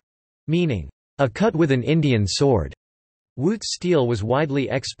answer, meaning, a cut with an Indian sword. Wootz steel was widely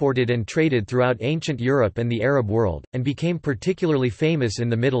exported and traded throughout ancient Europe and the Arab world, and became particularly famous in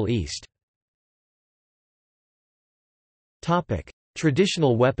the Middle East.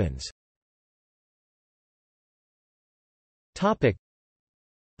 Traditional weapons.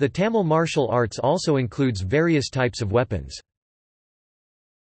 The Tamil martial arts also includes various types of weapons.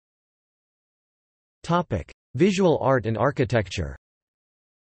 Visual art and architecture.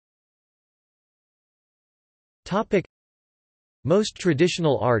 Most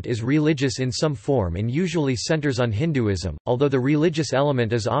traditional art is religious in some form and usually centers on Hinduism, although the religious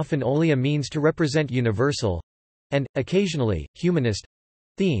element is often only a means to represent universal—and, occasionally,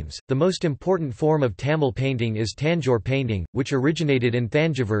 humanist—themes. The most important form of Tamil painting is Tanjore painting, which originated in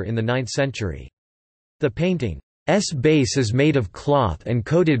Thanjavur in the 9th century. The painting's base is made of cloth and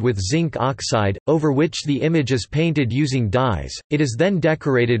coated with zinc oxide, over which the image is painted using dyes. It is then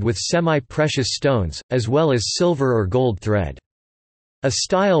decorated with semi-precious stones, as well as silver or gold thread. A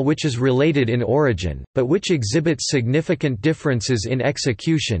style which is related in origin, but which exhibits significant differences in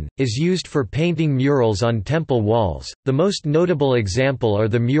execution, is used for painting murals on temple walls. The most notable example are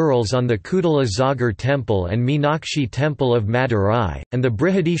the murals on the Kudala Zagar Temple and Meenakshi Temple of Madurai, and the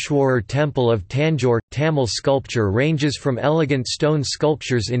Brihadishwarar Temple of Tanjore. Tamil sculpture ranges from elegant stone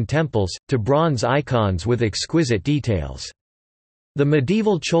sculptures in temples, to bronze icons with exquisite details. The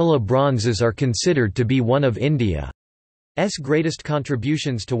medieval Chola bronzes are considered to be one of India's greatest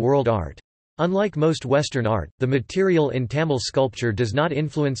contributions to world art. Unlike most Western art, the material in Tamil sculpture does not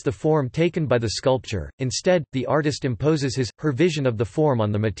influence the form taken by the sculpture, instead, the artist imposes his/her vision of the form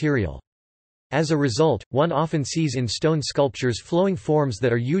on the material. As a result, one often sees in stone sculptures flowing forms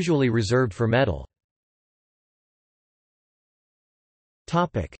that are usually reserved for metal.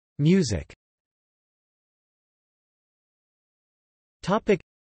 Music.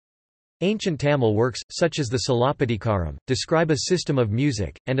 Ancient Tamil works, such as the Silappatikaram, describe a system of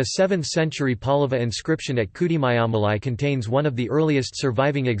music, and a 7th-century Pallava inscription at Kudimayamalai contains one of the earliest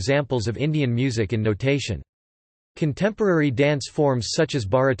surviving examples of Indian music in notation. Contemporary dance forms such as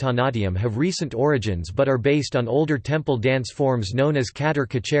Bharatanatyam have recent origins but are based on older temple dance forms known as Kadar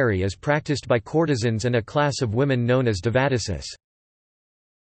Kacheri as practiced by courtesans and a class of women known as Devadasis.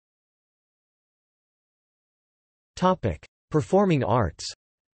 Performing arts.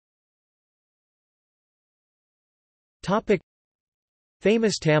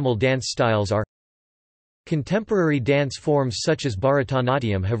 Famous Tamil dance styles are. Contemporary dance forms such as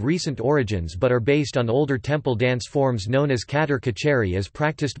Bharatanatyam have recent origins but are based on older temple dance forms known as Kadar Kacheri as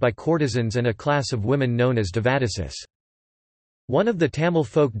practiced by courtesans and a class of women known as Devadasis. One of the Tamil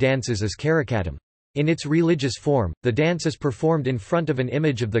folk dances is Karakatam. In its religious form, the dance is performed in front of an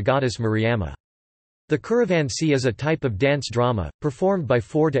image of the goddess Mariamma. The Kuravansi is a type of dance drama, performed by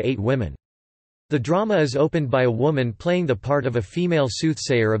 4 to 8 women. The drama is opened by a woman playing the part of a female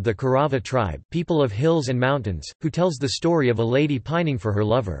soothsayer of the Kurava tribe, people of hills and mountains, who tells the story of a lady pining for her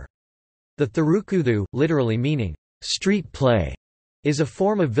lover. The Thirukuthu, literally meaning, street play, is a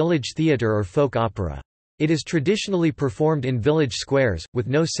form of village theatre or folk opera. It is traditionally performed in village squares, with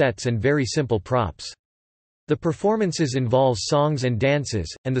no sets and very simple props. The performances involve songs and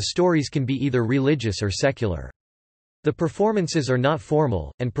dances, and the stories can be either religious or secular. The performances are not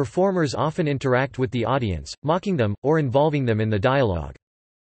formal, and performers often interact with the audience, mocking them, or involving them in the dialogue.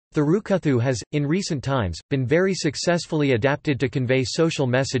 Thirukuthu has, in recent times, been very successfully adapted to convey social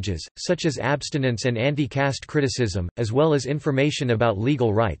messages, such as abstinence and anti-caste criticism, as well as information about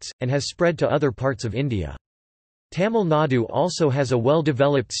legal rights, and has spread to other parts of India. Tamil Nadu also has a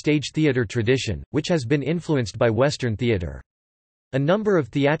well-developed stage theatre tradition, which has been influenced by Western theatre. A number of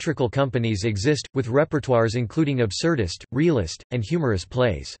theatrical companies exist, with repertoires including absurdist, realist, and humorous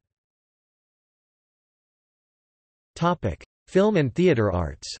plays. Film and theatre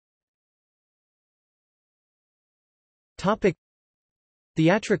arts.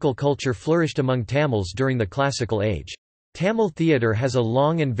 Theatrical culture flourished among Tamils during the classical age. Tamil theatre has a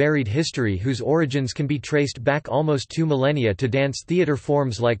long and varied history whose origins can be traced back almost 2 millennia to dance theatre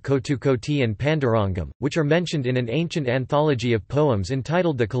forms like Kotukoti and Pandurangam, which are mentioned in an ancient anthology of poems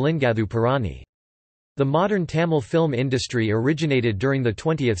entitled the Kalingathu Purani. The modern Tamil film industry originated during the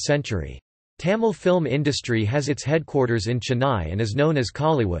 20th century. Tamil film industry has its headquarters in Chennai and is known as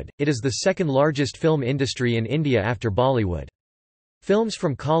Kollywood. It is the second largest film industry in India after Bollywood. Films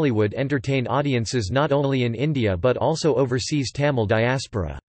from Kollywood entertain audiences not only in India but also overseas Tamil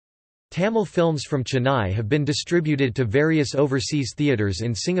diaspora. Tamil films from Chennai have been distributed to various overseas theatres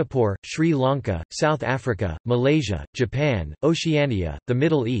in Singapore, Sri Lanka, South Africa, Malaysia, Japan, Oceania, the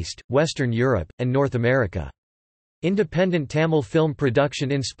Middle East, Western Europe, and North America. Independent Tamil film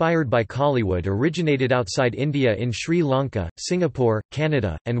production inspired by Kollywood originated outside India in Sri Lanka, Singapore,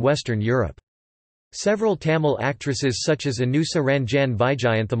 Canada, and Western Europe. Several Tamil actresses such as Anusa Ranjan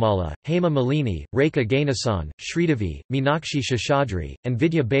Vijayanthamala, Hema Malini, Rekha Ganesan, Sridevi, Meenakshi Seshadri, and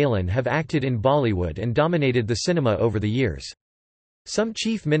Vidya Balan have acted in Bollywood and dominated the cinema over the years. Some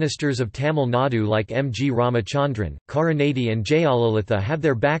chief ministers of Tamil Nadu like M. G. Ramachandran, Karunanidhi and Jayalalitha have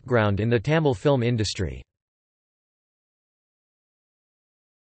their background in the Tamil film industry.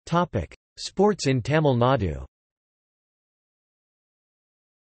 Sports in Tamil Nadu.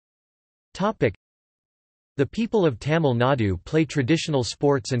 The people of Tamil Nadu play traditional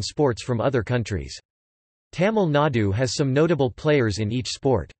sports and sports from other countries. Tamil Nadu has some notable players in each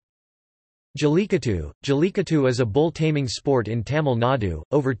sport. Jallikattu. Jallikattu is a bull taming sport in Tamil Nadu,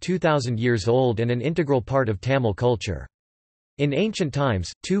 over 2,000 years old and an integral part of Tamil culture. In ancient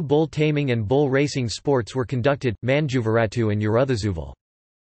times, two bull taming and bull racing sports were conducted, Manjuvarattu and Uruthazuval.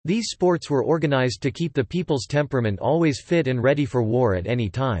 These sports were organized to keep the people's temperament always fit and ready for war at any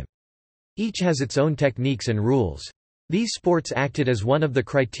time. Each has its own techniques and rules. These sports acted as one of the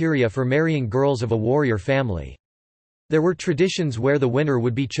criteria for marrying girls of a warrior family. There were traditions where the winner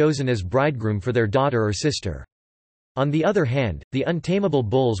would be chosen as bridegroom for their daughter or sister. On the other hand, the untamable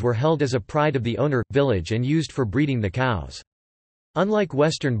bulls were held as a pride of the owner, village and used for breeding the cows. Unlike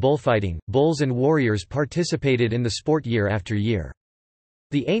Western bullfighting, bulls and warriors participated in the sport year after year.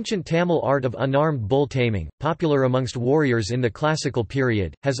 The ancient Tamil art of unarmed bull taming, popular amongst warriors in the classical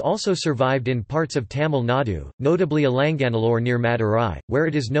period, has also survived in parts of Tamil Nadu, notably Alanganallur near Madurai, where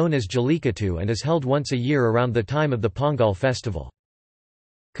it is known as Jallikattu and is held once a year around the time of the Pongal festival.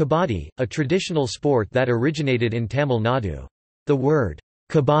 Kabaddi, a traditional sport that originated in Tamil Nadu. The word,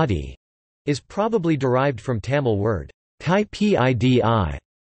 kabaddi, is probably derived from Tamil word, kai pidi,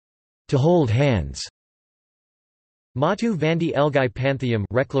 to hold hands. Matu Vandi Elgai Pantheum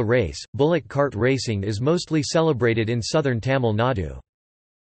Rekla race, bullock cart racing is mostly celebrated in southern Tamil Nadu.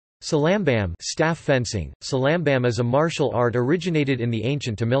 Salambam staff fencing. Salambam is a martial art originated in the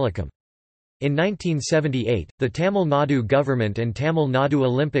ancient Tamilakam. In 1978, the Tamil Nadu government and Tamil Nadu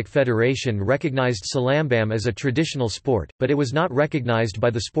Olympic Federation recognized Salambam as a traditional sport, but it was not recognized by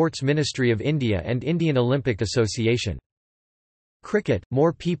the Sports Ministry of India and Indian Olympic Association. Cricket.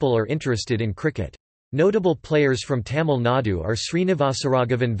 More people are interested in cricket. Notable players from Tamil Nadu are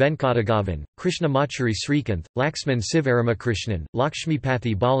Srinivasaraghavan Venkatagavan, Krishnamachari Srikanth, Laxman Sivaramakrishnan,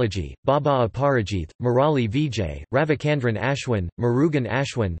 Lakshmipathi Balaji, Baba Aparajith, Murali Vijay, Ravichandran Ashwin, Murugan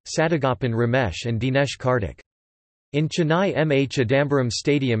Ashwin, Sadagapan Ramesh and Dinesh Kartik. In Chennai MA Chidambaram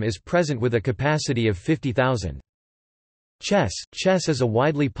Stadium is present with a capacity of 50,000. Chess. Chess is a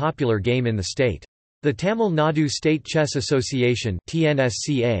widely popular game in the state. The Tamil Nadu State Chess Association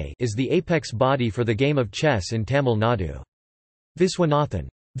is the apex body for the game of chess in Tamil Nadu. Viswanathan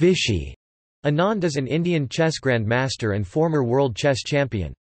Vishy Anand is an Indian chess grandmaster and former world chess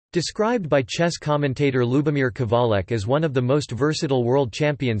champion. Described by chess commentator Lubomir Kovalek as one of the most versatile world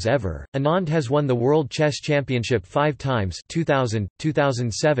champions ever, Anand has won the World Chess Championship 5 times 2000,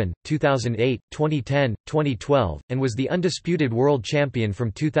 2007, 2008, 2010, 2012, and was the undisputed world champion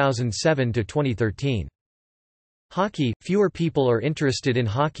from 2007 to 2013. Hockey. Fewer people are interested in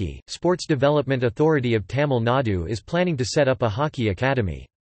hockey. Sports Development Authority of Tamil Nadu is planning to set up a hockey academy.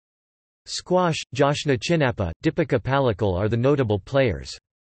 Squash. Joshna Chinnappa, Deepika Pallikal are the notable players.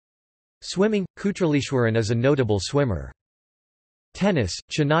 Swimming. Kutralishwaran is a notable swimmer. Tennis.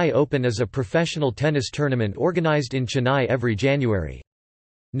 Chennai Open is a professional tennis tournament organized in Chennai every January.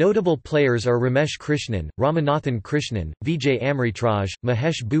 Notable players are Ramesh Krishnan, Ramanathan Krishnan, Vijay Amritraj,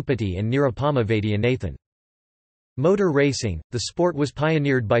 Mahesh Bhupati and Nirupama Vaidyanathan. Motor racing. The sport was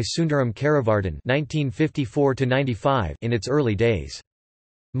pioneered by Sundaram Karavardhan (1954–95) in its early days.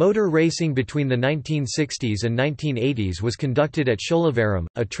 Motor racing between the 1960s and 1980s was conducted at Sholavaram,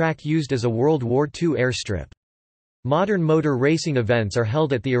 a track used as a World War II airstrip. Modern motor racing events are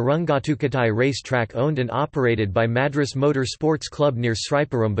held at the Arungatukattai racetrack owned and operated by Madras Motor Sports Club near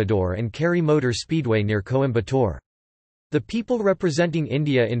Sriperumbudur and Kerry Motor Speedway near Coimbatore. The people representing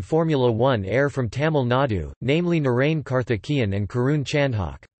India in Formula One are from Tamil Nadu, namely Narain Karthikeyan and Karun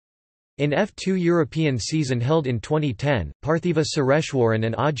Chandhok. In F2 European season held in 2010, Parthiva Sureshwaran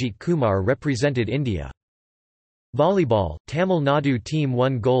and Ajit Kumar represented India. Volleyball. Tamil Nadu team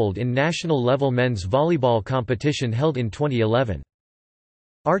won gold in national level men's volleyball competition held in 2011.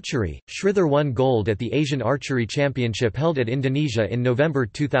 Archery. Sridhar won gold at the Asian Archery Championship held at Indonesia in November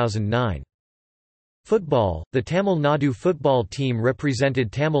 2009. Football. The Tamil Nadu football team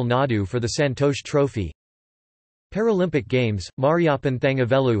represented Tamil Nadu for the Santosh Trophy. Paralympic Games, Mariappan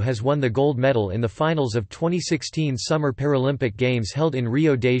Thangavelu has won the gold medal in the finals of 2016 Summer Paralympic Games held in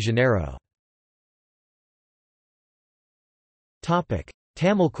Rio de Janeiro.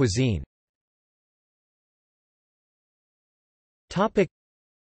 Tamil cuisine.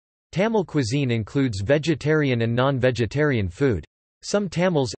 Tamil cuisine includes vegetarian and non-vegetarian food. Some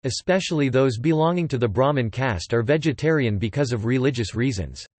Tamils, especially those belonging to the Brahmin caste, are vegetarian because of religious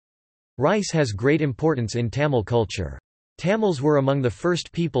reasons. Rice has great importance in Tamil culture. Tamils were among the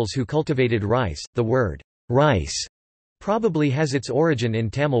first peoples who cultivated rice. The word rice probably has its origin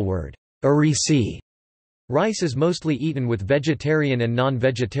in Tamil word arisi. Rice is mostly eaten with vegetarian and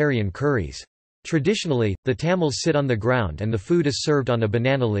non-vegetarian curries. Traditionally, the Tamils sit on the ground and the food is served on a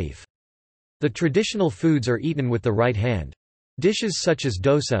banana leaf. The traditional foods are eaten with the right hand. Dishes such as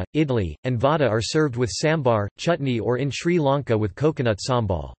dosa, idli, and vada are served with sambar, chutney, or in Sri Lanka with coconut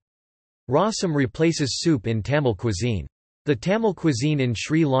sambal. Rasam replaces soup in Tamil cuisine. The Tamil cuisine in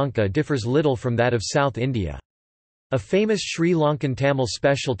Sri Lanka differs little from that of South India. A famous Sri Lankan Tamil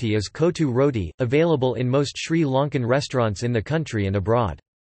specialty is kottu roti, available in most Sri Lankan restaurants in the country and abroad.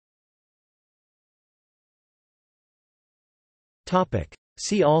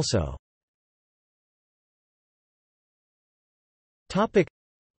 See also: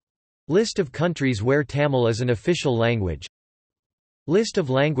 List of countries where Tamil is an official language. List of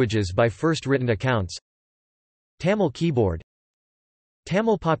languages by first written accounts. Tamil keyboard.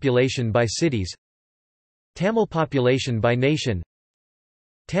 Tamil population by cities. Tamil population by nation.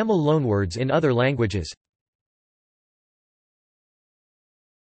 Tamil loanwords in other languages.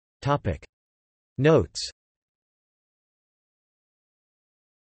 Notes.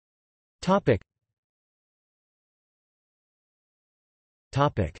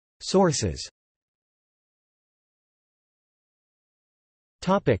 Sources.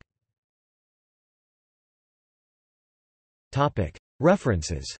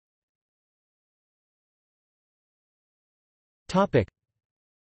 References.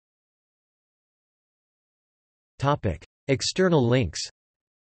 External links.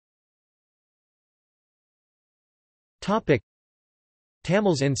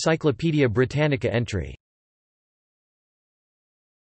 Tamil's Encyclopaedia Britannica entry